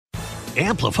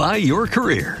Amplify your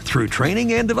career through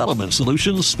training and development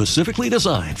solutions specifically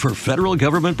designed for federal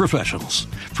government professionals.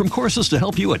 From courses to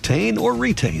help you attain or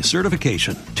retain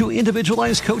certification, to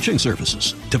individualized coaching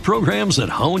services, to programs that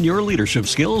hone your leadership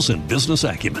skills and business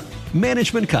acumen,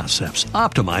 Management Concepts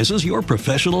optimizes your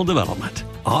professional development.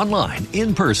 Online,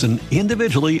 in person,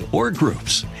 individually, or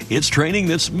groups, it's training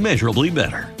that's measurably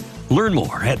better. Learn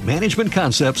more at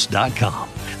managementconcepts.com.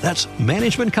 That's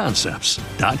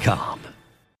managementconcepts.com.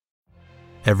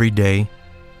 Every day,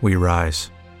 we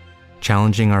rise,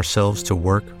 challenging ourselves to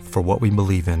work for what we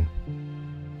believe in.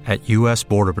 At U.S.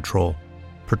 Border Patrol,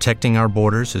 protecting our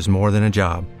borders is more than a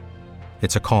job.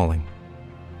 It's a calling.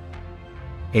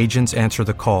 Agents answer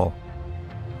the call,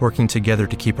 working together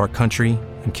to keep our country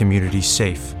and communities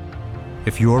safe.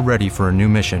 If you're ready for a new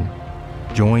mission,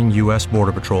 join U.S.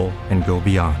 Border Patrol and go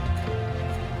beyond.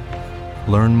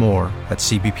 Learn more at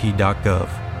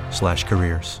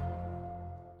cbp.gov/careers.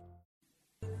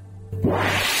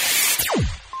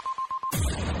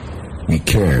 We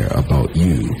care about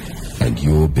you and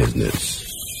your business.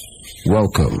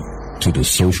 Welcome to the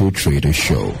Social Trader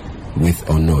Show with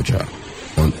Onoja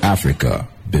on Africa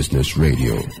Business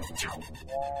Radio.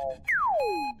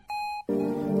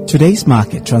 Today's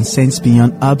market transcends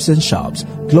beyond ups and shops.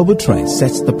 Global trends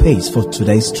sets the pace for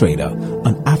today's trader.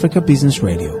 On Africa Business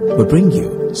Radio, we bring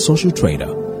you Social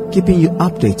Trader, keeping you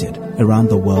updated around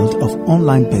the world of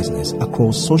online business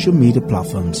across social media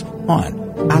platforms on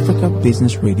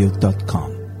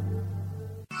africabusinessradio.com.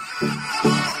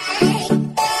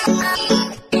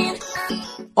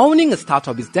 Owning a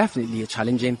startup is definitely a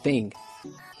challenging thing.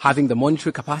 Having the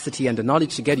monetary capacity and the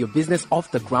knowledge to get your business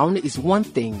off the ground is one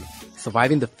thing.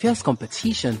 Surviving the fierce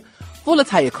competition,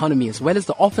 volatile economy, as well as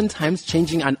the oftentimes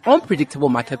changing and unpredictable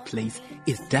marketplace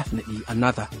is definitely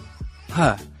another.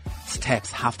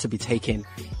 Steps have to be taken,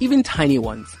 even tiny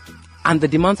ones, and the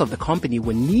demands of the company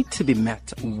will need to be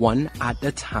met one at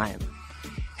a time.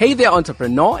 Hey there,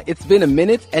 entrepreneur. It's been a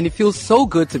minute and it feels so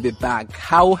good to be back.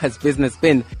 How has business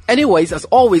been? Anyways, as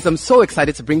always, I'm so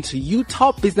excited to bring to you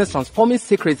top business transforming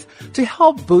secrets to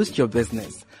help boost your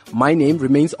business. My name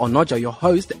remains Onoja, your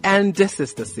host, and this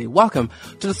is to say welcome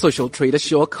to the Social Trader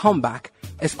Show comeback,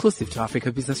 exclusive to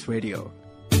Africa Business Radio.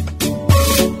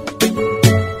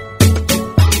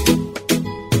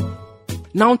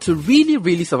 Now, to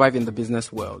really survive in the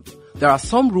business world, there are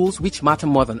some rules which matter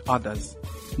more than others.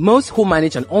 Most who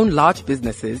manage and own large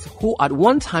businesses who at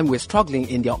one time were struggling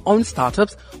in their own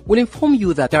startups will inform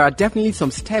you that there are definitely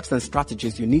some steps and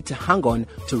strategies you need to hang on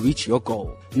to reach your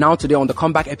goal. Now, today on the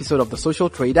comeback episode of The Social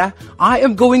Trader, I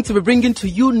am going to be bringing to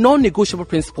you non-negotiable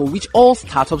principles which all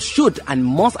startups should and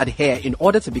must adhere in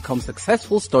order to become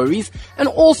successful stories and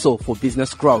also for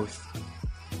business growth.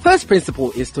 First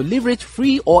principle is to leverage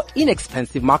free or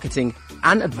inexpensive marketing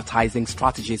and advertising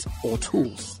strategies or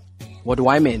tools. What do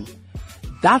I mean?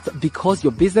 That's because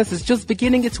your business is just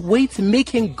beginning its way to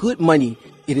making good money.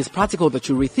 It is practical that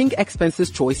you rethink expenses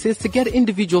choices to get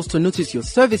individuals to notice your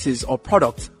services or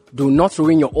products. Do not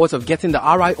ruin your odds of getting the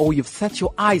ROI you've set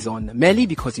your eyes on merely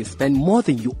because you spend more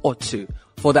than you ought to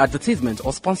for the advertisement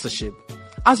or sponsorship.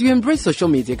 As you embrace social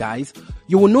media, guys,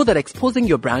 you will know that exposing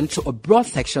your brand to a broad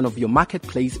section of your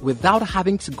marketplace without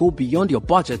having to go beyond your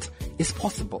budget is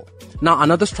possible. Now,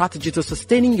 another strategy to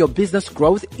sustaining your business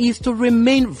growth is to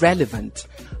remain relevant.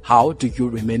 How do you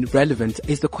remain relevant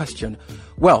is the question.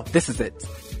 Well, this is it.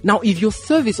 Now, if your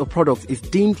service or product is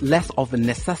deemed less of a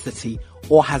necessity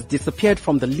or has disappeared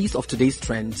from the list of today's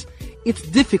trends, it's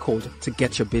difficult to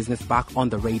get your business back on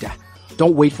the radar.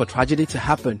 Don't wait for tragedy to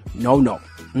happen. No.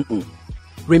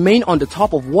 Remain on the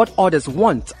top of what others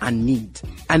want and need,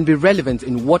 and be relevant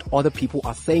in what other people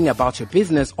are saying about your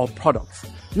business or products.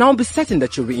 Now be certain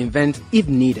that you reinvent if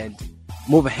needed.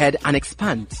 Move ahead and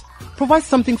expand. Provide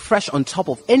something fresh on top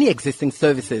of any existing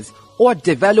services, or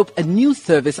develop a new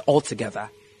service altogether.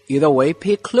 Either way,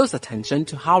 pay close attention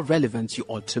to how relevant you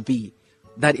ought to be.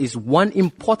 That is one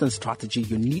important strategy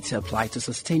you need to apply to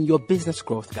sustain your business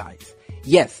growth, guys.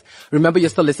 Yes, remember you're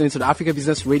still listening to the Africa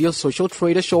Business Radio Social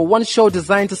Trader Show, one show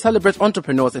designed to celebrate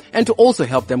entrepreneurs and to also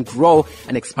help them grow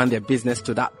and expand their business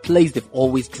to that place they've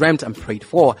always dreamt and prayed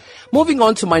for. Moving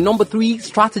on to my number 3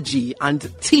 strategy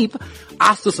and tip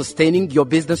as to sustaining your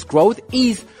business growth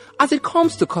is, as it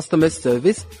comes to customer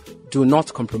service, do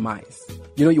not compromise.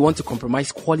 You know, you want to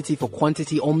compromise quality for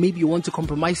quantity, or maybe you want to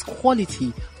compromise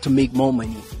quality to make more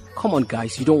money. Come on,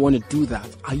 guys, you don't want to do that.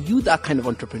 Are you that kind of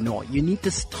entrepreneur? You need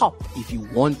to stop if you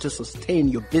want to sustain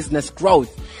your business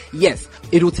growth. Yes,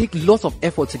 it will take lots of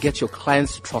effort to get your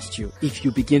clients to trust you if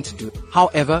you begin to do it.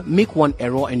 However, make one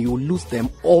error and you will lose them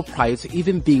all prior to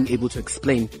even being able to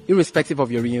explain, irrespective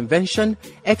of your reinvention,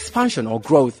 expansion, or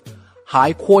growth.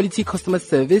 High quality customer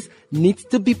service needs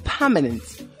to be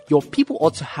permanent. Your people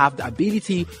ought to have the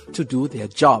ability to do their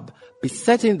job. Be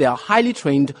certain they are highly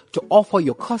trained to offer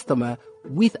your customer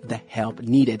with the help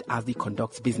needed as they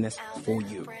conduct business for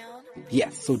you.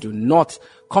 Yes, so do not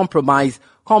compromise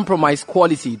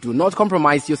quality. Do not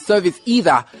compromise your service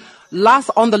either. Last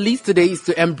on the list today is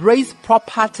to embrace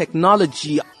proper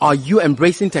technology. Are you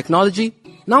embracing technology?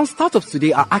 Now, startups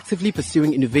today are actively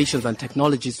pursuing innovations and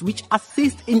technologies which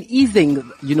assist in easing,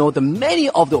 the many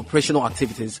of the operational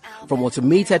activities, from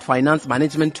automated finance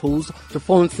management tools to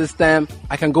phone system.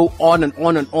 I can go on and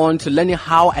on and on to learning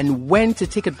how and when to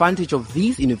take advantage of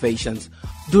these innovations.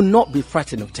 Do not be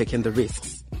frightened of taking the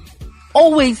risks.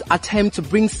 Always attempt to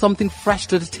bring something fresh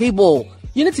to the table.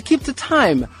 You need to keep to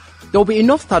time. There will be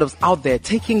enough startups out there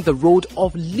taking the road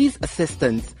of least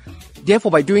assistance.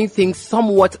 Therefore, by doing things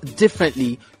somewhat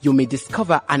differently, you may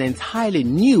discover an entirely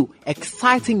new,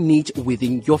 exciting niche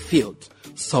within your field.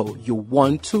 So you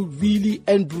want to really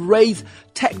embrace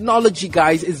technology,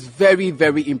 guys. It's very,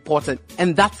 very important.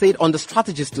 And that's it on the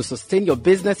strategies to sustain your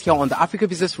business here on the Africa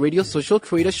Business Radio Social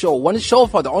Trader Show. One show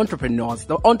for the entrepreneurs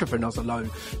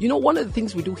alone. One of the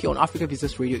things we do here on Africa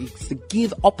Business Radio is to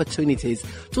give opportunities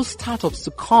to startups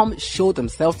to come show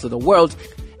themselves to the world.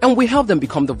 And we help them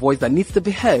become the voice that needs to be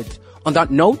heard. On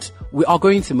that note, we are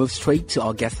going to move straight to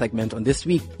our guest segment on this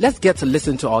week. Let's get to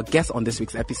listen to our guest on this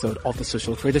week's episode of the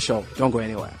Social Trader Show. Don't go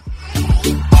anywhere.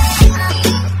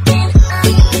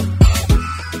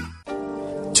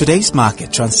 Today's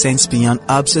market transcends beyond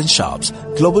herbs and shops.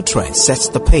 Global Trends sets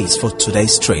the pace for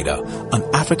today's trader. On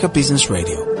Africa Business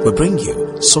Radio, we bring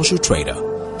you Social Trader,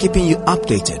 keeping you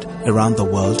updated around the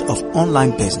world of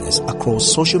online business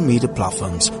across social media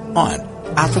platforms on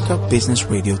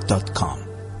africabusinessradio.com.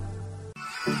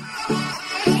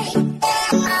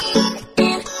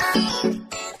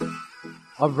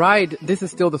 All right, this is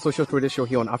still the Social Trader Show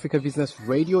here on Africa Business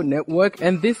Radio Network,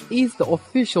 and this is the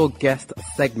official guest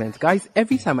segment. Guys,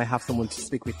 every time I have someone to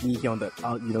speak with me here on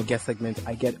the guest segment,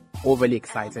 I get overly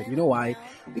excited. You know why?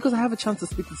 Because I have a chance to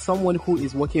speak to someone who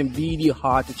is working really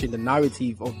hard to change the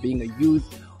narrative of being a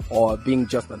youth or being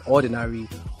just an ordinary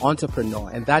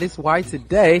entrepreneur. And that is why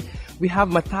today we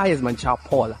have Matthias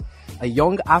Mancha-Paul, a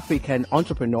young African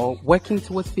entrepreneur working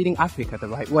towards feeding Africa the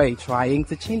right way, trying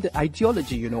to change the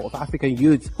ideology, of African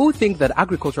youths who think that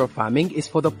agricultural farming is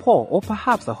for the poor or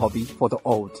perhaps a hobby for the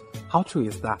old. How true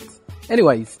is that?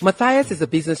 Anyways, Matthias is a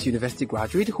business university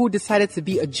graduate who decided to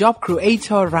be a job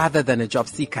creator rather than a job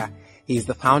seeker. He is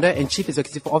the founder and chief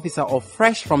executive officer of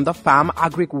Fresh from the Farm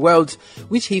Agric World,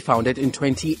 which he founded in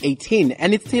 2018.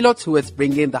 And it's tailored towards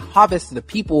bringing the harvest to the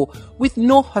people with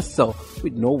no hustle,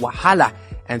 with no wahala,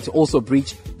 and to also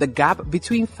bridge the gap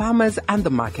between farmers and the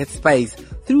market space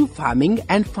through farming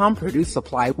and farm produce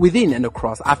supply within and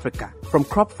across Africa, from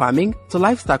crop farming to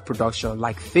livestock production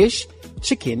like fish,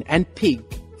 chicken, and pig.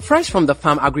 Fresh from the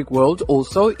Farm Agric World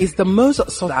also is the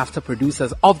most sought after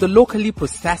producers of the locally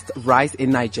processed rice in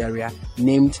Nigeria,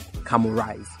 named Kamu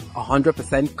Rice,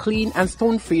 100% clean and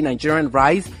stone-free Nigerian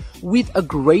rice with a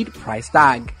great price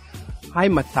tag. Hi,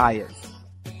 Matthias.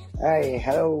 Hi,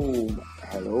 hello,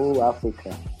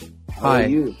 Africa. How Hi. are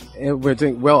you? We're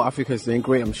doing well. Africa is doing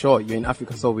great. I'm sure you're in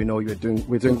Africa, so we know we're doing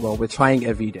well. We're trying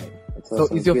every day. So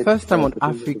it's your first time on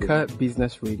Africa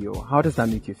Business Radio. How does that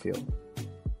make you feel?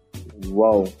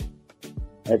 Wow,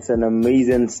 it's an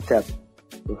amazing step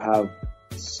to have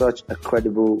such a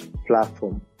credible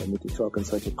platform for me to talk on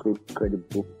such a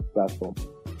credible platform.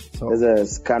 So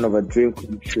It's kind of a dream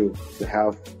come true to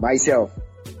have myself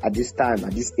at this time,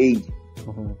 at this age,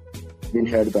 being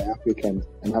heard by Africans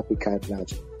and Africa at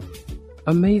large.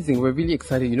 amazing. We're really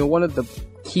excited. One of the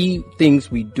key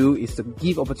things we do is to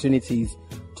give opportunities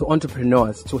to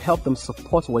entrepreneurs to help them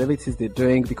support whatever it is they're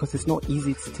doing, because it's not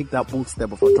easy to take that bold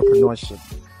step of entrepreneurship.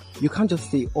 You can't just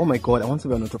say, oh my God, I want to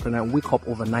be an entrepreneur and wake up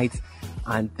overnight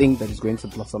and think that it's going to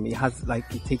blossom. It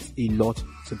takes a lot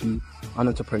to be an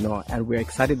entrepreneur, and we're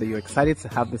excited that you're excited to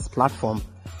have this platform.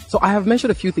 So I have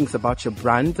mentioned a few things about your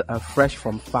brand, Fresh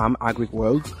from Farm Agric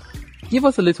World. Give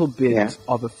us a little bit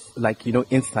of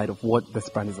insight of what this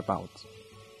brand is about.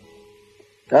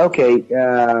 Okay,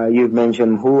 you've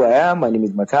mentioned who I am. My name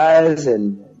is Matthias,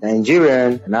 and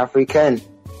Nigerian and African,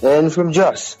 and from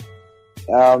Jos.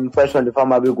 Fresh from the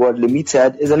Farm Agric World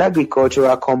Limited is an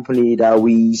agricultural company that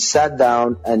we sat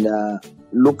down and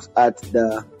looked at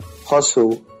the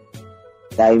hustle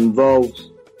that involves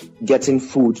getting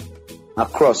food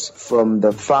across from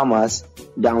the farmers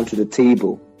down to the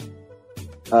table.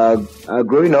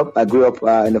 Growing up, I grew up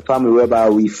in a family whereby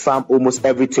we farm almost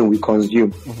everything we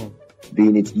consume,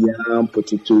 being it yam,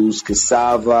 potatoes,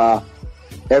 cassava,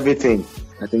 everything.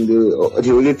 I think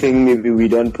the only thing maybe we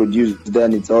don't produce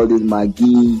then it's all this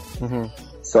Maggi,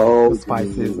 salt,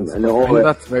 spices, and all. I know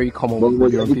that's very common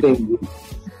with young people.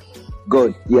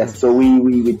 Good, yes. So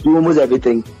we do almost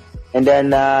everything, and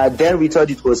then we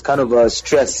thought it was kind of a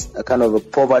stress, a kind of a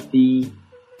poverty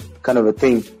kind of a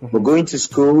thing. But going to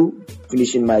school,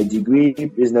 finishing my degree,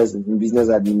 business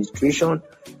administration,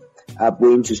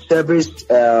 going to service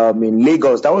in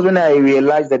Lagos. That was when I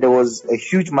realized that there was a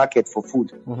huge market for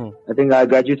food. I think I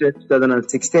graduated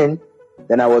 2016.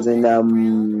 Then I was in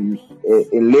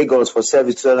Lagos for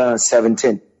service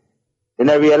 2017. Then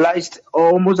I realized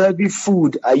almost every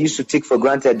food I used to take for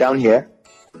granted down here,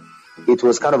 it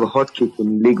was kind of a hot cake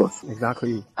in Lagos.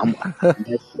 Exactly.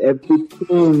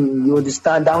 Everything, you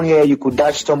understand, down here you could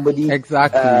dash somebody.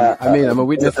 Exactly. I mean, I'm a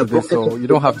witness to this, so you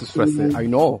don't have to stress it. I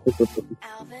know.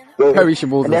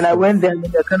 Perishables. And then I went there and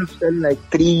they're kind of selling like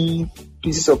 3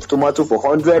 pieces of tomato for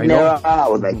 100 naira. I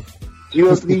was like,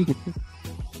 seriously?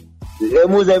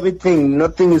 Almost everything,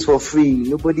 nothing is for free.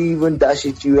 Nobody even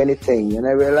dashes you anything. And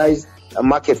I realized a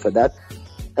market for that.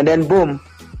 And then boom,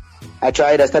 I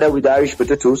started with the Irish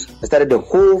potatoes. I started the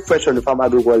whole Fresh from the Farm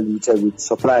Agri World Limited with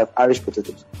supply of Irish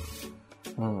potatoes.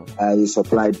 I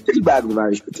supplied 3 bags of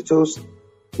Irish potatoes,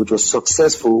 which was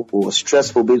successful or was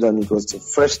stressful based on it was the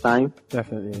first time.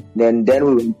 Definitely. Then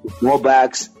we went to more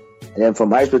bags. And then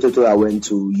from Irish potato, I went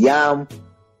to yam.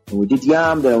 And we did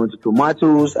yam. Then I went to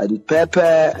tomatoes. I did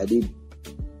pepper.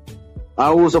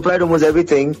 I supplied almost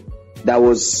everything that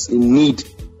was in need,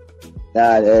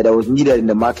 that was needed in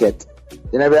the market.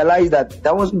 Then I realized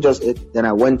that wasn't just it. Then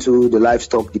I went to the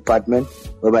livestock department,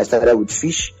 where I started with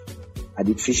fish. I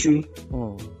did fishery.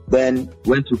 Then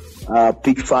went to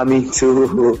pig farming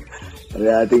too.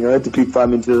 I think I went to pig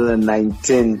farming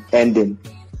 2019 ending.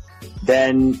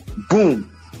 Then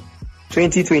boom,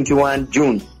 2021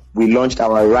 June, we launched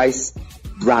our rice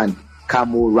brand,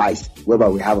 Camo Rice, whereby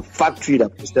we have a factory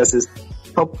that processes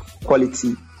top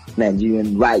quality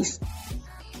Nigerian rice,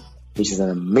 which is an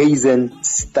amazing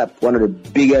step. One of the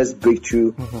biggest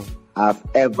breakthrough I've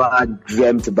ever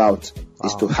dreamt about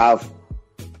is to have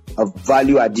a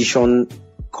value addition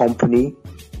company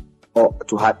or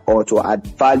to add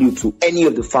value to any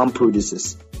of the farm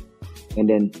produces. And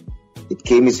then it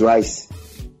came as rice.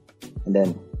 And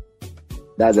then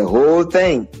that's the whole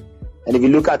thing. And if you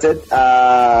look at it,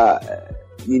 the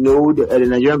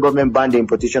Nigerian government banned the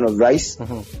importation of rice.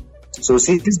 So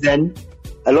since then,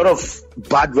 a lot of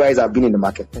bad rice have been in the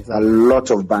market. Exactly. A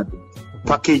lot of bad.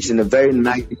 Packaged in a very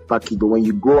nice package, but when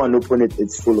you go and open it,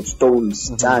 it's full of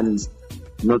stones, sands,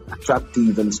 not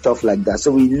attractive and stuff like that.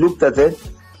 So we looked at it,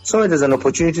 saw it as an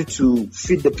opportunity to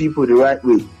feed the people the right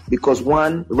way. Because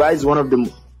rice is one of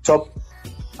the top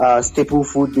staple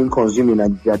food being consumed in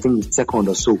Nigeria. I think it's second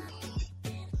or so.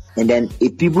 And then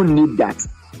if people need that,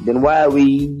 then why are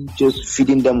we just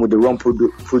feeding them with the wrong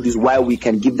produce while we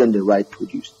can give them the right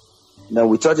produce? Now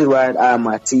we thought it right. I and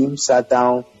my team sat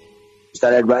down,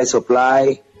 started rice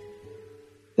supply.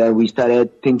 Then we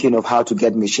started thinking of how to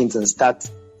get machines and start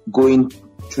going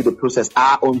through the process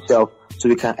our own self, so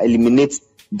we can eliminate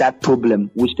that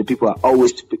problem which the people are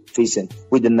always facing,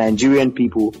 with the Nigerian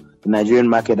people, the Nigerian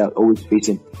market are always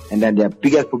facing. And then their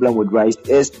biggest problem with rice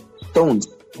is stones.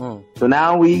 So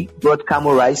now we brought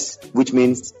Camo Rice, which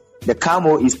means the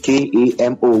Camo is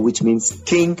Kamo, which means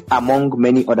king among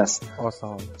many others.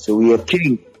 Awesome. So we are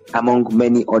king among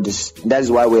many others. And that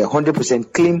is why we're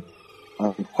 100% clean,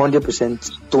 100%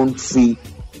 stone-free,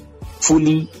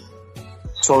 fully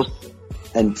sourced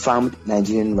and farmed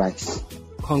Nigerian rice.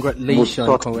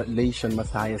 Congratulations,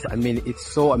 Matthias. I mean, it's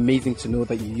so amazing to know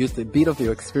that you used a bit of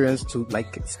your experience to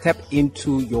step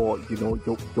into your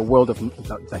world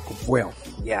of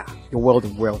wealth. Yeah, your world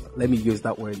of wealth. Let me use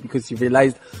that word, because you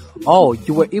realized,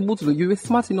 you were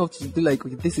smart enough to do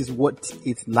this is what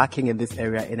it's lacking in this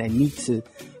area, and I need to,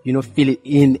 fill it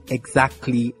in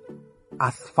exactly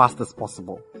as fast as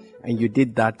possible. And you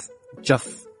did that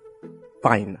just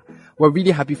fine. We're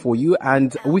really happy for you,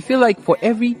 and we feel like for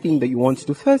everything that you want to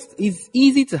do, first, it's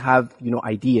easy to have,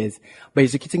 ideas, but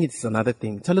executing it is another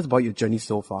thing. Tell us about your journey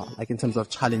so far, in terms of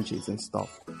challenges and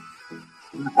stuff.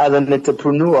 As an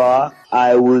entrepreneur,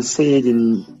 I will say it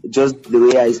in just the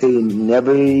way I say in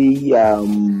every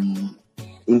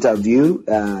interview.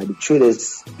 The truth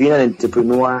is, being an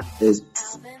entrepreneur is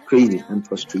crazy and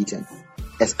frustrating,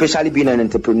 especially being an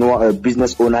entrepreneur or a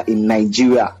business owner in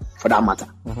Nigeria, for that matter.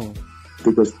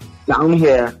 Because down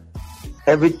here,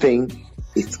 everything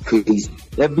is crazy.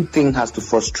 Everything has to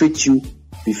frustrate you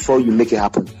before you make it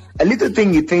happen. A little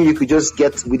thing you think you could just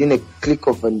get within a click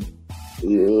of an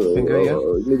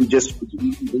maybe just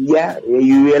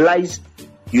you realize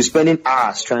you're spending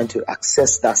hours trying to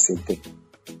access that same thing.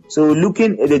 So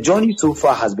the journey so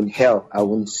far has been hell. I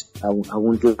won't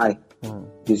lie.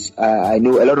 Because I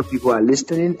know a lot of people are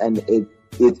listening, and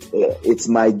it's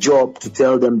my job to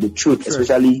tell them the truth,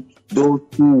 especially those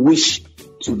who wish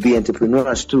to be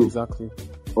entrepreneurs too. Exactly.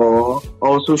 Or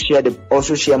also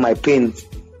share my pain,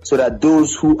 so that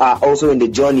those who are also in the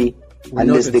journey, at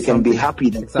least they can be happy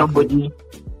that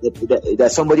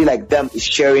somebody like them is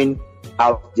sharing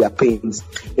out their pains.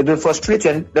 It's been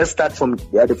frustrating. Let's start from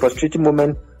the frustrating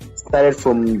moment. Started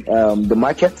from the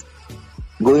market,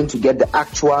 going to get the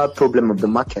actual problem of the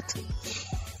market.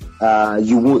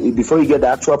 Before you get the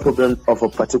actual problem of a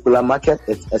particular market,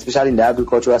 especially in the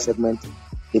agricultural segment,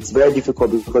 it's very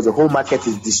difficult because the whole market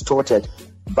is distorted.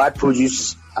 Bad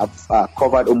produce are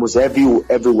covered almost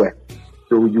everywhere.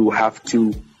 So you have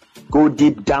to go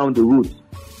deep down the root.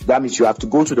 That means you have to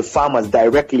go to the farmers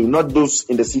directly, not those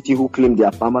in the city who claim they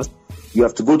are farmers. You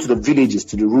have to go to the villages,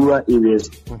 to the rural areas,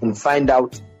 and find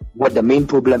out what the main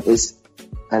problem is,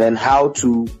 and then how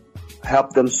to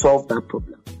help them solve that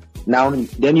problem. Now,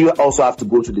 then you also have to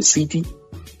go to the city,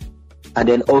 and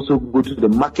then also go to the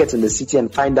market in the city and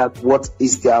find out what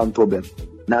is their own problem.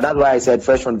 Now, that's why I said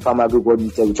Fresh from the Farmer Group, we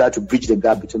try to bridge the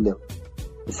gap between the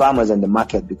farmers and the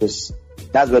market, because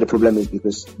that's where the problem is.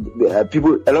 Because a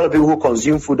lot of people who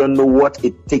consume food don't know what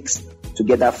it takes to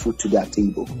get that food to their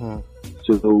table.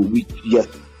 So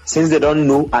since they don't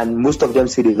know, and most of them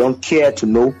say they don't care to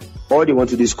know, all they want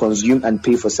to do is consume and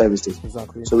pay for services.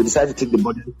 Exactly. So we decided to take the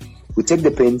burden, we take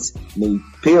the pains, they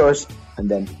pay us, and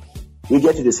then we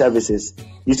get to the services.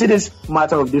 You see this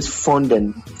matter of this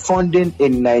funding. Funding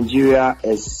in Nigeria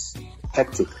is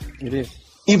hectic. It is.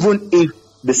 Even if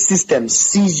the system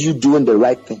sees you doing the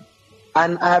right thing.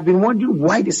 And I have been wondering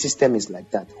why the system is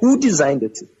like that. Who designed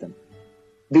the system?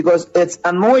 Because it's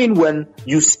annoying when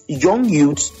young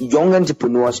youths, young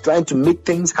entrepreneurs trying to make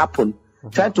things happen,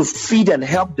 trying to feed and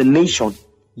help the nation.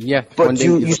 Yeah, but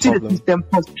you see the system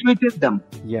frustrated them.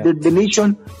 Yeah. The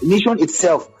nation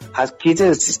itself has created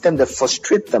a system that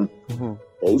frustrates them.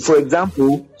 For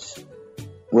example,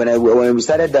 when we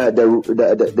started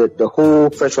the whole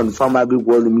Fresh from the Farmer Group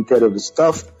World Limited of the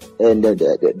stuff, and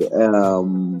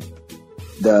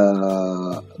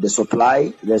the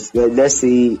supply, let's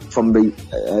say from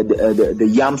the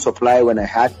yam supply when I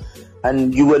had,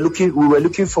 and we were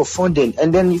looking for funding,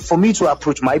 and then for me to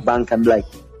approach my bank, I'm like,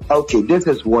 okay, this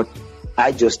is what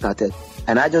I just started,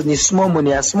 and I just need small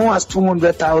money, as small as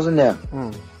 200,000 there,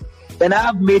 and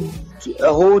I've made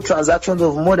a whole transaction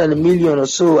of more than $1 million or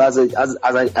so as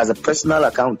a personal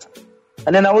account,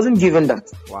 and then I wasn't given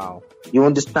that. Wow, you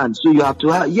understand? So you have to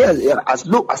have as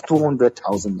low as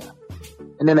 200,000 there.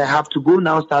 And then I have to go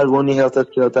now start running helter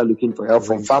skelter looking for help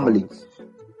from family.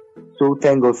 So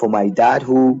thank God for my dad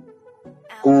who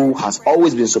has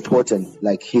always been supporting.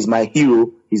 Like, he's my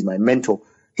hero, he's my mentor.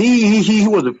 He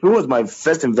was my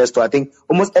first investor. I think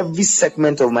almost every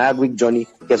segment of my agri journey,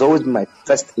 he has always been my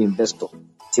first investor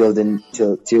till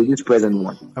this present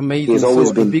one. Amazing. He's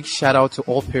always been a big shout out to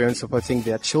all parents supporting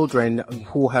their children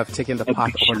who have taken the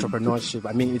path of entrepreneurship.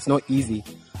 I mean, it's not easy.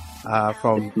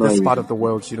 From this part of the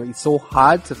world, it's so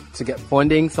hard to get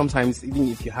funding. Sometimes, even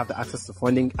if you have the access to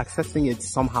funding, accessing it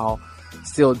somehow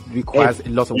still requires a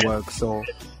lot of work. So,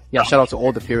 yeah, shout out to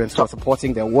all the parents who are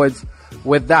supporting their words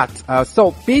with that.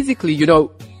 So basically,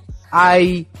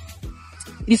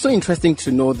 it's so interesting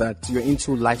to know that you're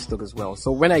into livestock as well.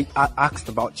 So when I asked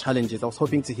about challenges, I was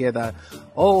hoping to hear that,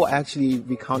 I actually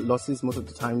recount losses most of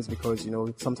the times because,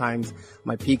 sometimes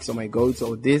my pigs or my goats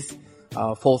or this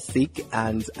fall sick,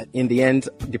 and in the end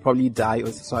they probably die.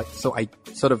 So I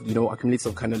sort of accumulate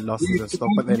some kind of losses and stuff.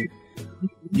 But then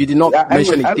you did not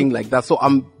mention anything like that. So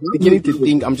I'm beginning to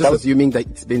think, I'm just assuming that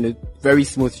it's been a very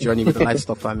smooth journey with the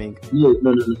livestock farming. No.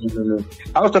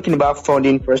 I was talking about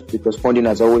funding first because funding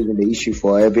has always been the issue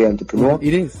for every entrepreneur.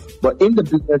 It is. But in the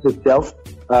business itself,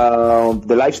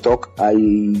 the livestock,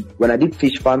 when I did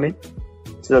fish farming,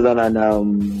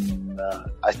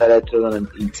 I started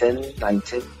 2018,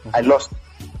 19. I lost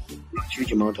a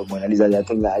huge amount of money. At least I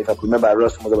think that if I could remember, I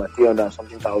lost almost about 300 and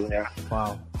something thousand.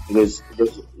 Wow. Because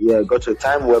it got to a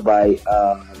time whereby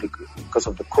because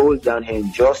of the cold down here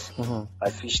in Jos,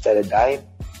 my fish started dying,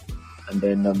 and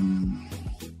then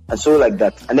and so like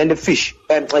that. And then the fish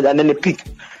and then the pig.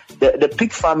 The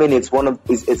pig farming is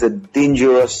it's a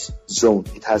dangerous zone.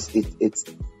 It's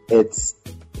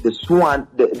the swan.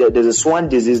 There's a swan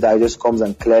disease that just comes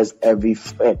and clears every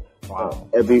farm.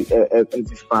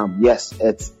 Yes,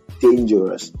 it's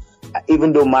dangerous.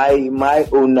 Even though my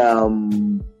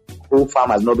own whole farm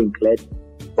has not been cleared,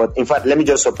 But in fact, let me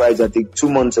just surprise you. I think 2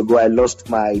 months ago, I lost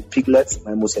my piglet,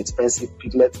 my most expensive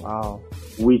piglet. Wow.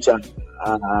 Which at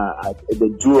the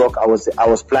Duroc, I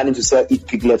was planning to sell each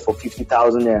piglet for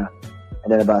 50,000 naira.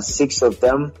 And then about 6 of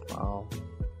them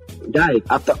died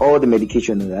after all the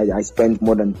medication. I spent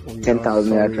more than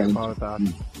 10,000 naira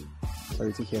trying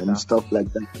Sorry to hear and that. stuff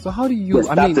like that. So how do you, Yes,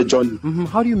 that's the journey.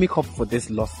 How do you make up for these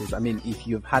losses? I mean, if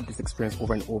you've had this experience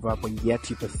over and over, but yet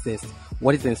you persist,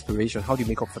 what is the inspiration? How do you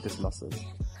make up for these losses?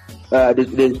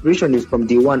 The inspiration is from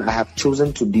day one. I have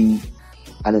chosen to be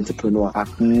an entrepreneur.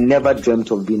 I've never dreamt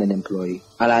of being an employee.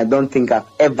 And I don't think I've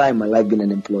ever in my life been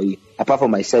an employee, apart from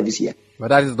my service here. But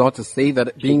that is not to say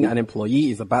that being an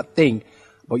employee is a bad thing.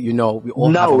 But we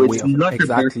all have a way of not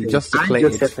exactly just to play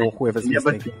it for whoever's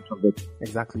listening.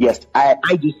 Exactly. Yes, I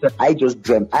just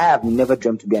dreamt. I have never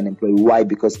dreamt to be an employee. Why?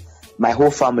 Because my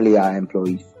whole family are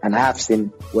employees, and I have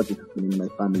seen what is happening in my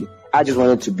family. I just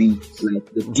wanted to be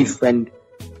like the different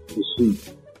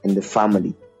pursuit in the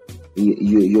family.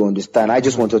 You understand? I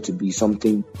just wanted to be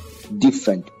something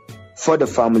different for the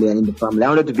family and in the family. I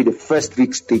wanted to be the first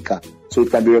risk taker, so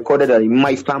it can be recorded that in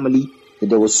my family that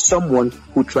there was someone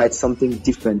who tried something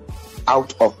different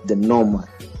out of the normal.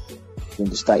 You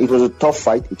understand? It was a tough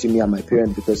fight between me and my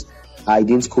parents because I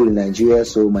didn't school in Nigeria,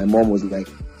 so my mom was like,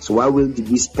 so why did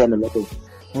we spend a lot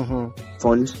of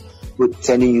funds with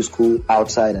sending you school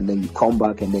outside, and then you come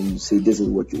back and then you say this is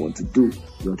what you want to do.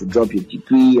 You want to drop your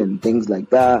degree and things like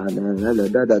that,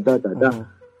 and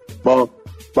But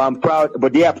I'm proud,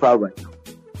 but they are proud right now.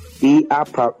 They are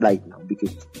proud right now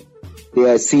because they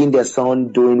are seeing their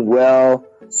son doing well,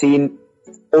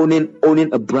 owning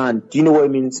a brand. Do you know what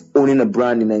it means, owning a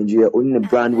brand in Nigeria? Owning a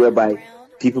brand whereby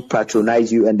people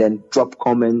patronize you and then drop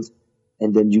comments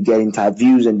and then you get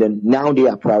interviews, and then now they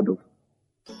are proud of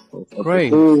Great.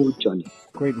 the whole journey.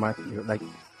 Great,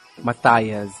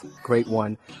 Matthias, great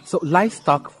one. So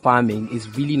livestock farming is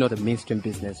really not a mainstream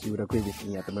business. You would agree with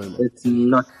me at the moment. It's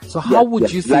not. So how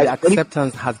would you say the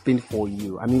acceptance has been for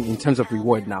you? I mean, in terms of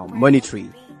reward now, monetary,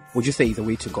 would you say is a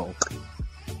way to go?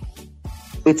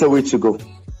 It's a way to go.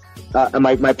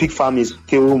 My pig farm is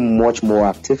still much more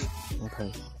active.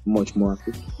 Okay. Much more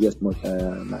active. Yes,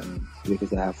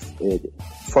 because I have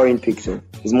foreign pigs, so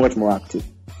it's much more active.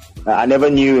 I never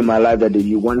knew in my life that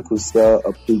one could sell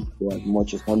a pig for as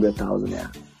much as 100,000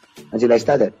 until I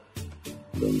started.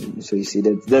 So you see,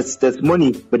 that's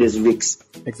money, but there's risks.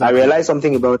 Exactly. I realized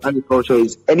something about agriculture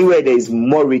is anywhere there is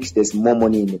more risks, there's more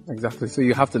money in it. Exactly. So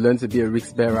you have to learn to be a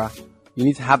risk bearer. You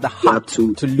need to have the heart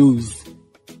to lose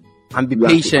and be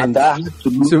patient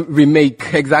to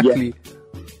remake. Exactly.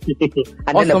 Yeah.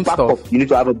 And awesome then a backup. Stuff. You need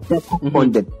to have a backup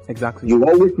funding. Exactly. You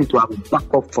always need to have a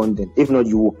backup funding. If not,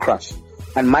 you will crash.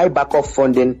 And my backup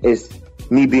funding is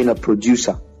me being a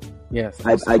producer. Yes.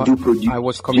 I do produce. I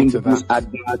was coming to that.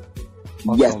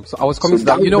 Awesome. Yes. So I was coming to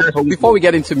that. Before we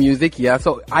get into music,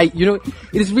 so it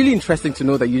is really interesting to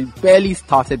know that you barely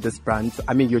started this brand.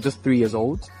 I mean, you're just 3 years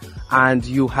old and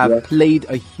you have played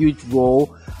a huge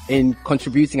role in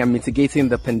contributing and mitigating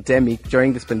the pandemic.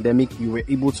 During this pandemic, you were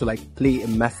able to play a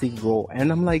massive role.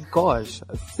 And I'm like, gosh,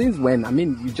 since when? I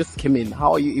mean, you just came in.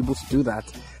 How are you able to do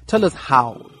that? Tell us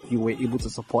how you were able to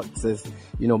support this,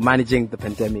 managing the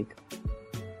pandemic.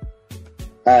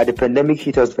 The pandemic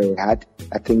hit us very hard.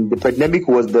 I think the pandemic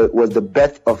was the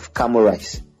birth of Camel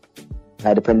Rice.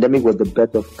 The pandemic was the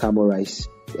birth of Camel Rice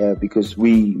because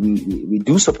we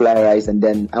do supply rice, and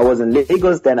then I was in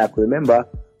Lagos then, I could remember.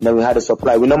 Then we had a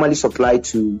supply. We normally supply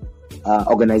to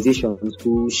organizations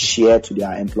who share to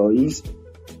their employees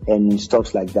and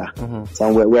stuff like that.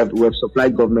 So we have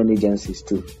supplied government agencies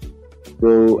too.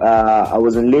 So I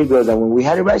was in Lagos, and when we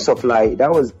had a rice supply,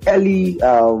 that was early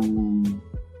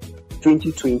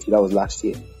 2020. That was last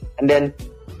year. And then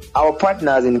our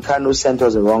partners in Kano sent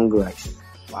us the wrong rice.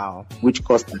 Wow. Which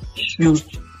caused a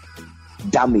huge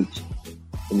damage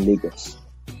in Lagos.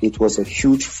 It was a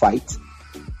huge fight,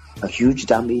 a huge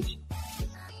damage.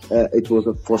 It was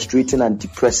a frustrating and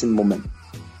depressing moment.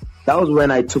 That was when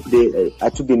I took the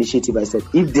initiative. I said,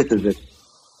 if this is it,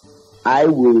 I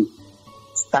will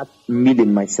start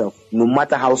milling myself, no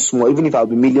matter how small. Even if I'll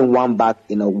be milling one bag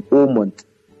in a whole month,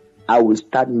 I will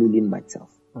start milling myself.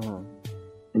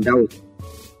 And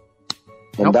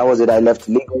that was it. I left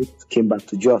Lagos, came back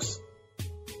to Jos,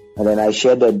 and then I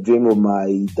shared a dream with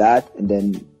my dad, and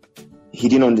then he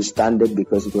didn't understand it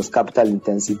because it was capital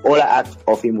intensive. All I asked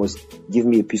of him was, give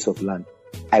me a piece of land.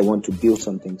 I want to build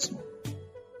something small.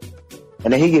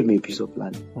 And then he gave me a piece of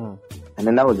land. And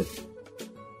then that was it.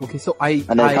 Okay, so I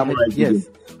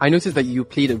noticed that you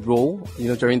played a role,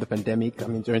 during the pandemic. I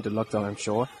mean, during the lockdown, I'm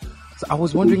sure. So I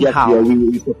was wondering how.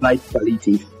 We supplied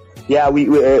palliative. Yeah,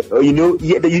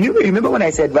 remember when I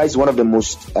said rice is one of the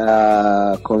most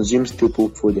consumed staple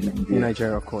food in Nigeria? In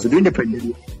Nigeria, of course. So during the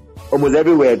pandemic, almost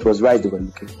everywhere it was rice they were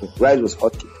looking for. Rice was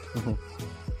hot. Mm-hmm.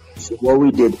 So what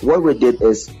we did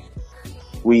is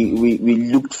we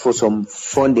looked for some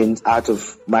funding out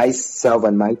of myself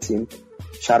and my team.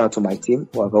 Shout out to my team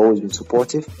who have always been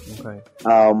supportive. Okay.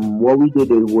 What we did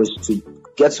was to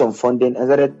get some funding and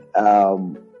started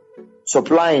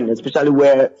supplying, especially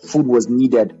where food was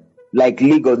needed. Like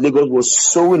Lagos was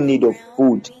so in need of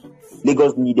food.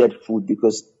 Lagos needed food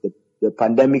because the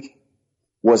pandemic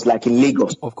was like in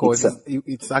Lagos. Of course,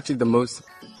 it's actually the most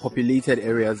populated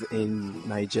areas in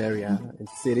Nigeria, in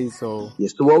cities. So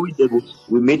yes. So what we did was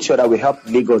we made sure that we helped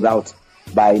Lagos out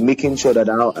by making sure that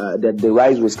that the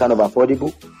rice was kind of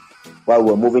affordable, while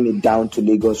we're moving it down to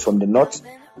Lagos from the north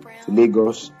to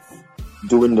Lagos,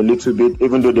 doing a little bit,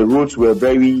 even though the roads were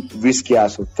very risky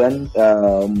as of then.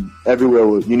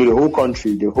 Everywhere, the whole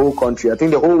country, I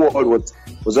think the whole world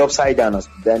was upside down as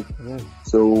of then. Mm.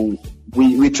 So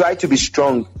we tried to be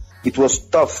strong. It was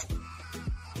tough,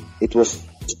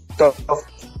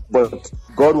 but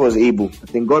God was able. I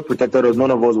think God protected us.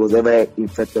 None of us was ever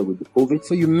infected with the COVID.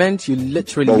 So you meant you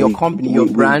literally, your company, your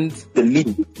brand,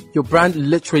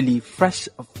 literally fresh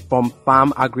from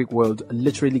Farm Agric World,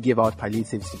 literally gave out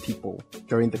palliatives to people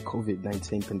during the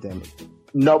COVID-19 pandemic.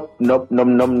 No.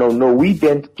 We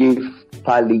didn't give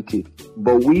palliative,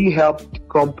 but we helped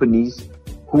companies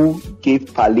who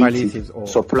gave palliative,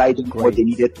 supplied them what they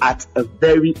needed at a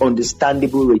very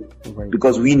understandable rate,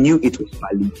 because we knew it was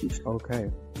palliative.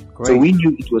 Okay. Great. So we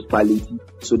knew it was palliative.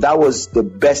 So that was the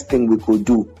best thing we could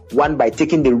do. One, by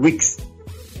taking the risks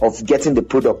of getting the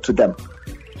product to them.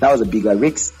 That was a bigger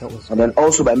risk. And then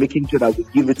also by making sure that we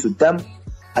give it to them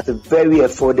at a very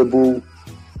affordable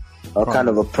kind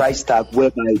of a price tag,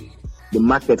 whereby the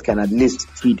market can at least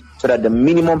feed, so that the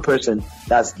minimum person,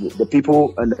 that's the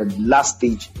people on the last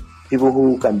stage, people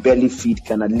who can barely feed,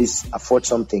 can at least afford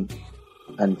something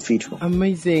and feed from.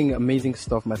 Amazing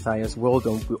stuff, Matthias. Well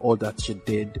done with all that you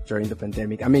did during the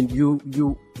pandemic. I mean, you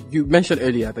mentioned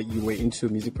earlier that you were into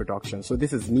music production. So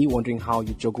this is me wondering how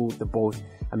you juggle the both.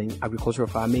 I mean, agricultural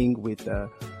farming with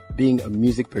being a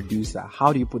music producer.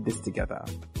 How do you put this together?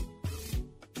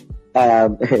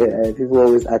 People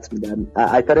always ask me that.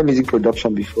 I started music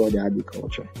production before the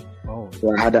agriculture. Oh.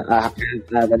 So I had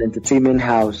an entertainment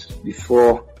house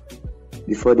before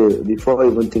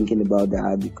even thinking about the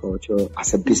agriculture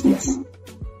as a business.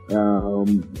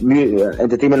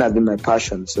 Entertainment has been my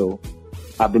passion, so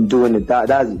I've been doing it.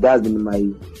 That's been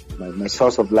my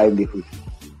source of livelihood.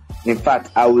 In fact,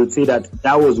 I would say that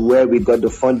was where we got the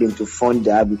funding to fund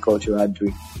the agricultural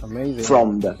dream. Amazing.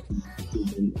 From the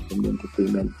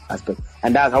entertainment aspect,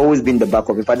 and that's always been the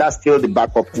backup. In fact, that's still the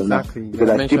backup to now, because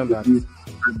I still produce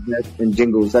and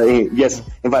jingles. Yes,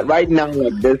 in fact, right now,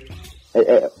 like this,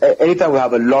 anytime we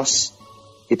have a loss,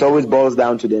 it always boils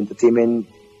down to the entertainment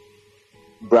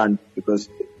brand, because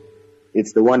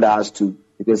it's the one that has to.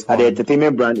 Because at the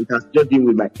entertainment brand, it has just deal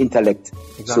with my intellect,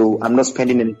 so I'm not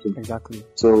spending anything. Exactly.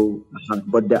 So,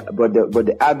 but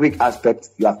the agric aspect,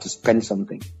 you have to spend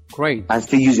something. Great. And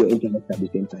still use your intellect at the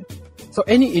same time. So,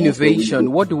 any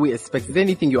innovation? What do we expect? Is there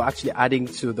anything you're actually adding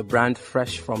to the brand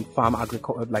Fresh from Farm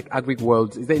Agric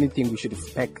World? Is there anything we should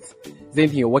expect? Is there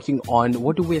anything you're working on?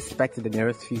 What do we expect in the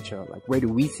nearest future? Like, where do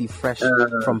we see Fresh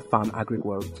from Farm Agric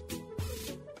World?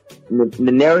 In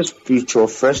the nearest future,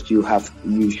 first you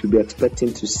should be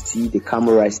expecting to see the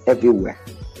camel rice everywhere,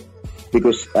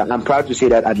 because I'm proud to say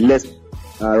that at least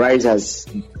rice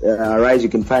you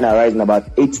can find our rice in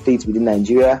about 8 states within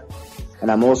Nigeria, and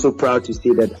I'm also proud to say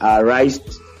that our rice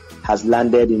has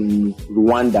landed in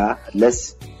Rwanda.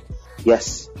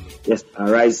 Yes,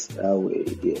 our rice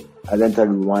has entered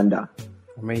Rwanda.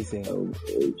 Amazing.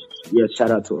 Yes,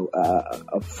 shout out to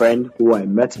a friend who I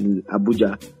met in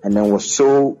Abuja, and then was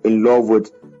so in love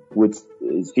with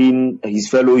seeing his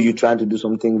fellow you trying to do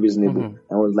something reasonable. And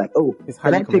I was like, oh,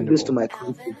 can I take this to my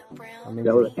country? I'm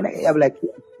like,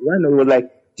 why not? He was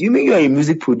like, do you mean you're a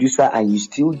music producer and you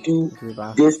still do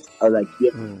this? I was like,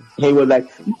 yeah. He was like,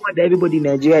 you want everybody in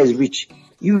Nigeria is rich.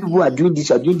 You who are doing this,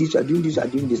 are doing this, are doing this, are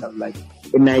doing this. I'm like,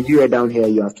 in Nigeria down here,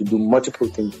 you have to do multiple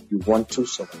things if you want to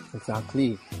survive.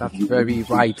 Exactly. That's very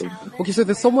right. Okay, so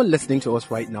there's someone listening to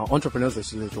us right now, entrepreneurs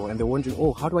as usual, and they're wondering,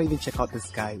 oh, how do I even check out this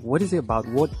guy? What is it about?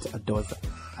 What does,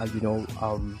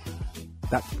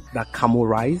 that camel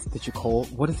rice that you call,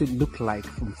 what does it look like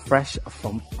from Fresh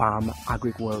from Farm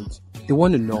Agric World? They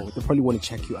want to know. They probably want to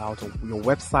check you out on your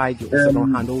website, your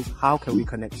Instagram handles. How can we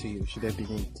connect to you? Should there be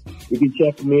need? You can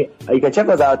check me. You can check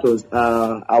us out.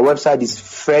 Our website is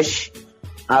Fresh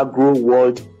Agro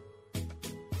World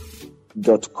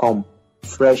freshagroworld.com.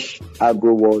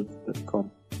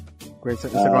 Freshagroworld.com. Great. So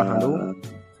Instagram handle,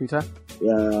 Twitter.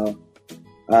 Yeah.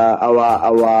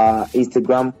 Our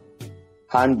Instagram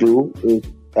handle is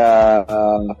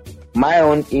my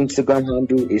own Instagram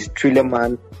handle is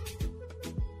Thrillerman1.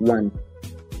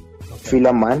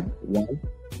 Thrillerman1.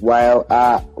 While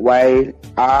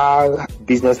our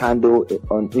business handle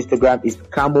on Instagram is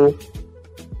Camo_rice.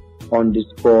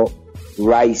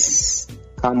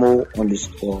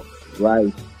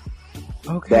 Camo_rice.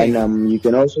 Okay. Then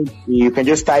you can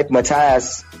just type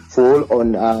Matthias Fall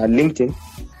on LinkedIn.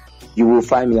 You will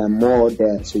find me. I'm more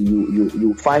there, so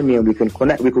you find me and we could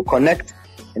connect.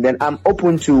 And then I'm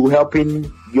open to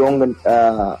helping young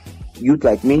youth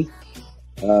like me,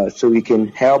 so we can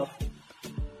help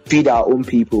feed our own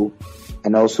people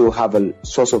and also have a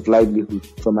source of livelihood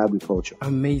from agriculture.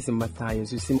 Amazing,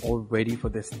 Matthias. You seem all ready for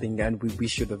this thing, and we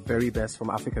wish you the very best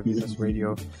from Africa Business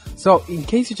Radio. So, in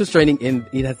case you're just joining in,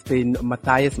 it has been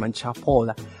Matthias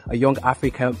Mancha-Paul, a young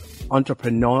African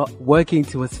entrepreneur working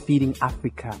towards feeding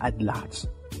Africa at large.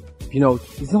 You know,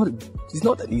 it's not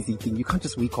an easy thing. You can't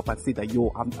just wake up and say that,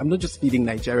 I'm not just feeding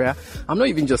Nigeria. I'm not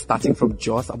even just starting from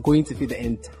Jos. I'm going to feed the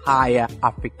entire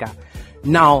Africa.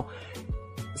 Now,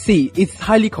 see, it's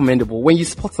highly commendable. When you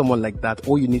support someone like that,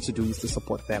 all you need to do is to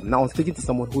support them. Now, I'm speaking to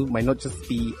someone who might not just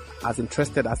be as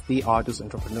interested as they are, those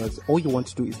entrepreneurs. All you want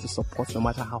to do is to support, no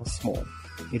matter how small.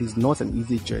 It is not an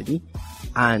easy journey,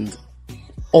 and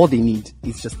all they need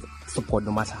is just support,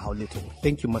 no matter how little.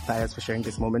 Thank you, Matthias, for sharing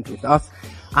this moment with us.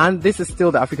 And this is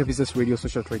still the Africa Business Radio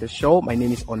Social Trader Show. My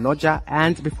name is Onoja,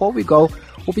 and before we go,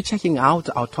 we'll be checking out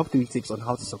our top 3 tips on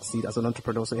how to succeed as an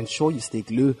entrepreneur. So ensure you stay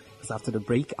glued, because after the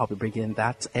break, I'll be bringing in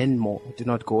that and more. Do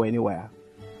not go anywhere.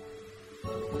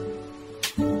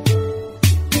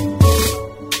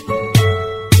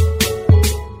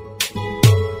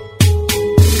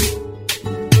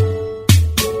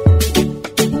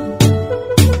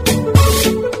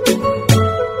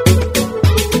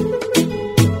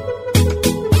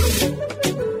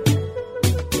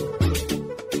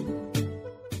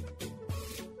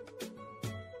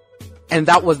 And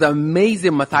that was the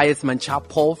amazing Matthias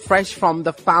Mancha-Paul, fresh from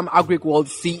the Farm Agric World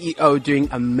CEO, doing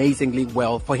amazingly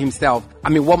well for himself. I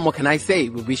mean, what more can I say?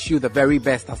 We wish you the very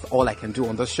best. That's all I can do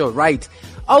on the show, right?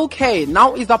 Okay,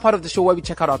 now is that part of the show where we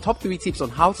check out our top 3 tips on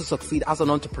how to succeed as an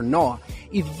entrepreneur.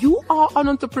 If you are an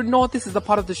entrepreneur, this is the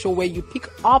part of the show where you pick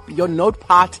up your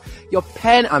notepad, your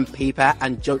pen and paper,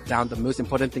 and jot down the most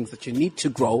important things that you need to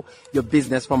grow your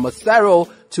business from a 0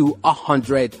 to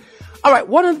 100. All right,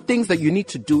 one of the things that you need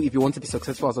to do if you want to be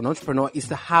successful as an entrepreneur is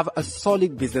to have a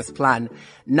solid business plan.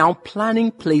 Now,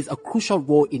 planning plays a crucial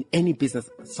role in any business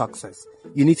success.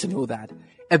 You need to know that.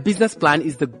 A business plan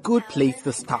is the good place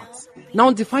to start.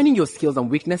 Now, defining your skills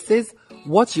and weaknesses,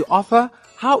 what you offer,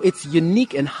 how it's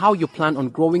unique, and how you plan on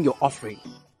growing your offering.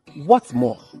 What's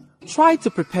more, try to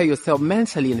prepare yourself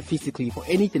mentally and physically for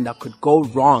anything that could go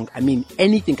wrong. I mean,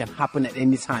 anything can happen at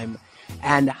any time.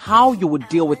 And how you would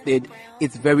deal with it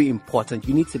is very important.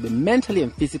 You need to be mentally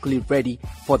and physically ready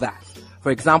for that.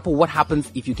 For example, what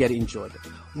happens if you get injured?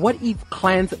 What if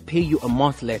clients pay you a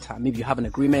month later? Maybe you have an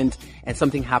agreement and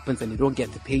something happens and they don't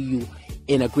get to pay you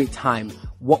in a great time.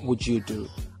 What would you do?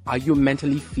 Are you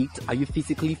mentally fit? Are you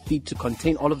physically fit to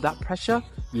contain all of that pressure?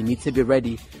 You need to be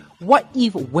ready. What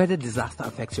if weather disaster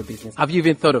affects your business? Have you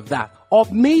even thought of that? Or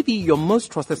maybe your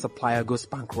most trusted supplier goes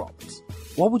bankrupt.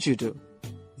 What would you do?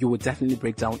 You will definitely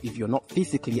break down if you're not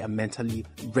physically and mentally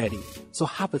ready. So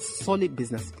have a solid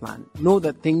business plan. Know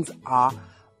that things are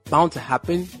bound to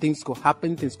happen. Things could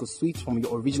happen. Things could switch from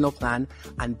your original plan,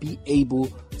 and be able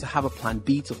to have a plan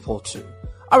B to fall to.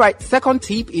 All right. Second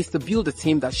tip is to build a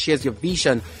team that shares your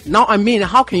vision. Now, I mean,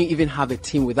 how can you even have a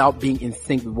team without being in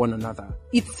sync with one another?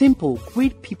 It's simple.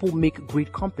 Great people make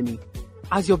great company.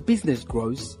 As your business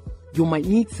grows, you might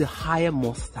need to hire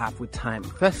more staff with time.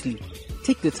 Firstly,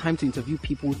 take the time to interview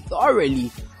people thoroughly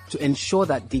to ensure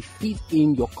that they fit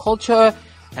in your culture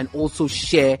and also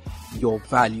share your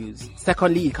values.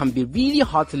 Secondly, it can be really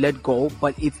hard to let go,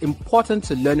 but it's important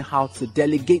to learn how to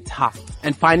delegate tasks.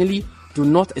 And finally, do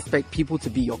not expect people to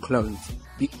be your clones.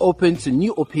 Be open to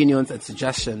new opinions and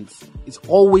suggestions. It's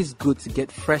always good to get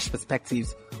fresh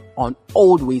perspectives on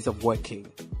old ways of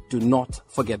working. Do not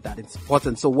forget that. It's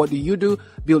important. So what do?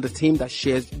 Build a team that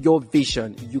shares your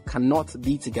vision. You cannot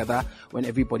be together when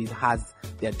everybody has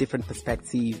their different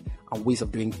perspective and ways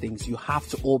of doing things. You have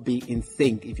to all be in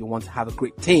sync if you want to have a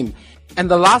great team.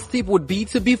 And the last tip would be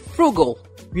to be frugal.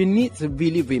 You need to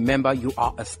really remember you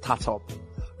are a startup.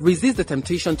 Resist the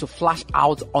temptation to flash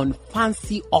out on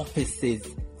fancy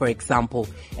offices, For example,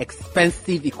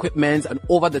 expensive equipment and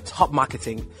over-the-top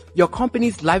marketing. Your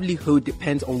company's livelihood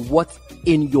depends on what's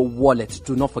in your wallet.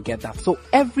 Do not forget that. So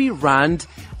every rand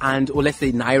or let's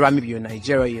say naira, maybe you're in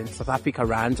Nigeria, you're in South Africa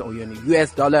rand, or you're in the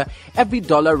US dollar, every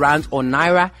dollar, rand or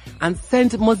naira and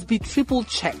cent must be triple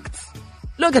checked.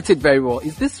 Look at it very well.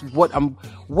 Is this what I'm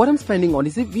spending on?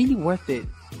 Is it really worth it?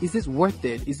 Is this worth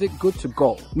it? Is it good to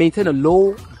go? Maintain a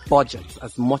low budget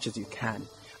as much as you can.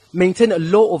 Maintain a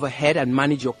low overhead and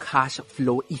manage your cash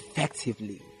flow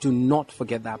effectively. Do not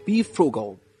forget that. Be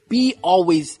frugal. Be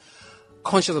always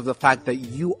conscious of the fact that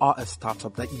you are a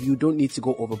startup, that you don't need to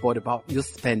go overboard about your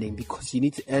spending because you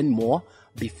need to earn more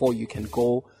before you can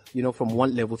go, from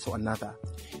one level to another.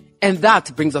 And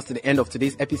that brings us to the end of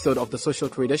today's episode of the Social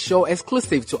Trader Show,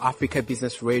 exclusive to Africa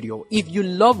Business Radio. If you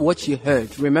love what you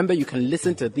heard, remember you can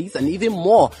listen to these and even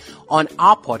more on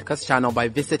our podcast channel by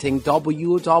visiting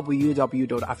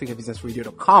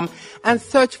www.africabusinessradio.com and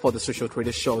search for the Social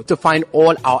Trader Show to find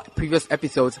all our previous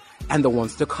episodes and the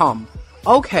ones to come.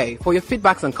 Okay, for your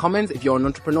feedbacks and comments, if you're an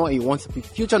entrepreneur and you want to be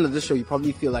featured on the show, you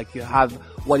probably feel like you have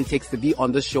what it takes to be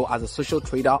on the show as a social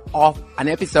trader of an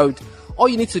episode. All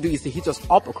you need to do is to hit us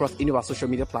up across any of our social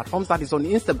media platforms. That is on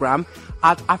Instagram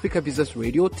at Africa Business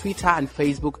Radio, Twitter and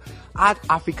Facebook at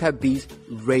Africa Biz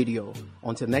Radio.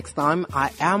 Until next time,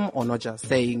 I am Onoja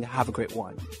saying have a great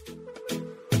one.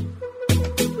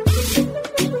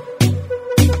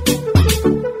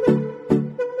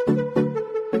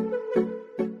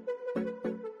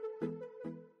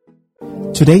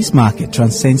 Today's market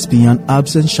transcends beyond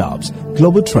hubs and shops.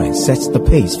 Global Trends sets the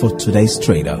pace for today's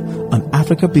trader. On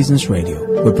Africa Business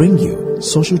Radio, we bring you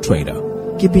Social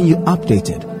Trader, keeping you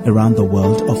updated around the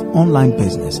world of online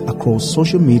business across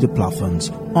social media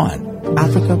platforms on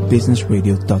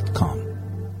africabusinessradio.com.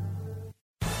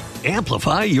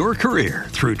 Amplify your career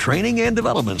through training and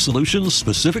development solutions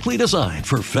specifically designed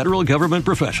for federal government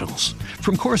professionals.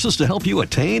 From courses to help you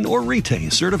attain or retain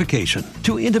certification,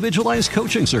 to individualized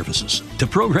coaching services, to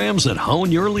programs that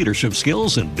hone your leadership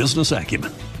skills and business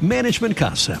acumen, Management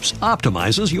Concepts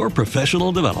optimizes your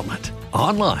professional development.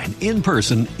 Online, in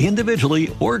person,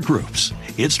 individually, or groups,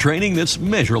 it's training that's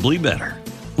measurably better.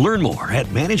 Learn more at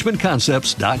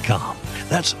managementconcepts.com.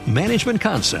 That's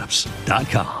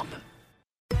managementconcepts.com.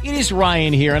 It is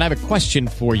Ryan here, and I have a question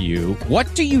for you.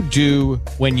 What do you do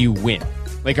when you win?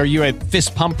 Like, are you a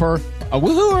fist pumper, a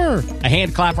woo-hooer, a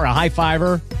hand clapper, a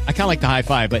high-fiver? I kind of like the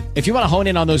high-five, but if you want to hone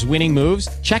in on those winning moves,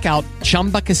 check out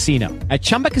Chumba Casino. At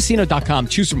ChumbaCasino.com,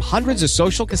 choose from hundreds of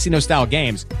social casino-style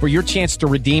games for your chance to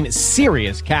redeem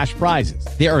serious cash prizes.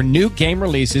 There are new game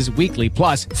releases weekly,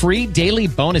 plus free daily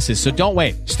bonuses, so don't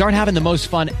wait. Start having the most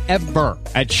fun ever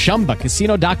at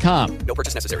ChumbaCasino.com. No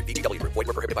purchase necessary. VGW Group. Void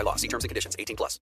where prohibited by law. See terms and conditions. 18+.